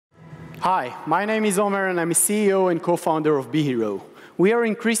Hi, my name is Omer, and I'm a CEO and co-founder of BeeHero. We are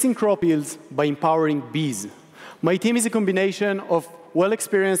increasing crop yields by empowering bees. My team is a combination of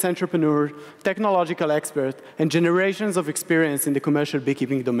well-experienced entrepreneur, technological expert, and generations of experience in the commercial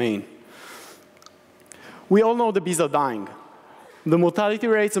beekeeping domain. We all know the bees are dying. The mortality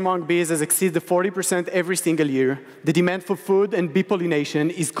rates among bees has exceeded 40% every single year. The demand for food and bee pollination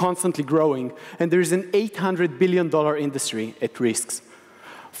is constantly growing, and there is an $800 billion industry at risk.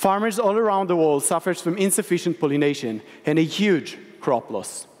 Farmers all around the world suffer from insufficient pollination and a huge crop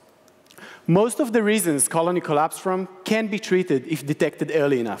loss. Most of the reasons colony collapse from can be treated if detected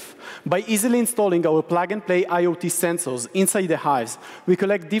early enough. By easily installing our plug-and-play IoT sensors inside the hives, we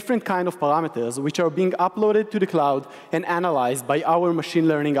collect different kinds of parameters which are being uploaded to the cloud and analyzed by our machine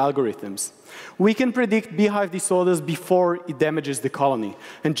learning algorithms. We can predict beehive disorders before it damages the colony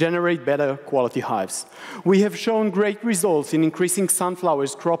and generate better quality hives. We have shown great results in increasing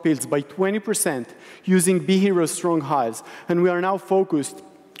sunflowers crop yields by 20% using BeeHero strong hives, and we are now focused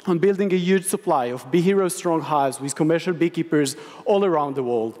on building a huge supply of BeeHero strong hives with commercial beekeepers all around the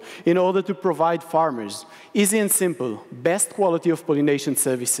world in order to provide farmers easy and simple, best quality of pollination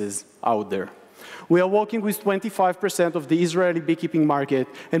services out there. We are working with 25% of the Israeli beekeeping market,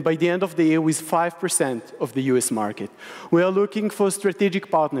 and by the end of the year with 5% of the US market. We are looking for strategic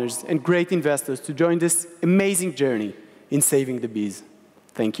partners and great investors to join this amazing journey in saving the bees.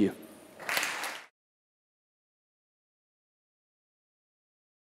 Thank you.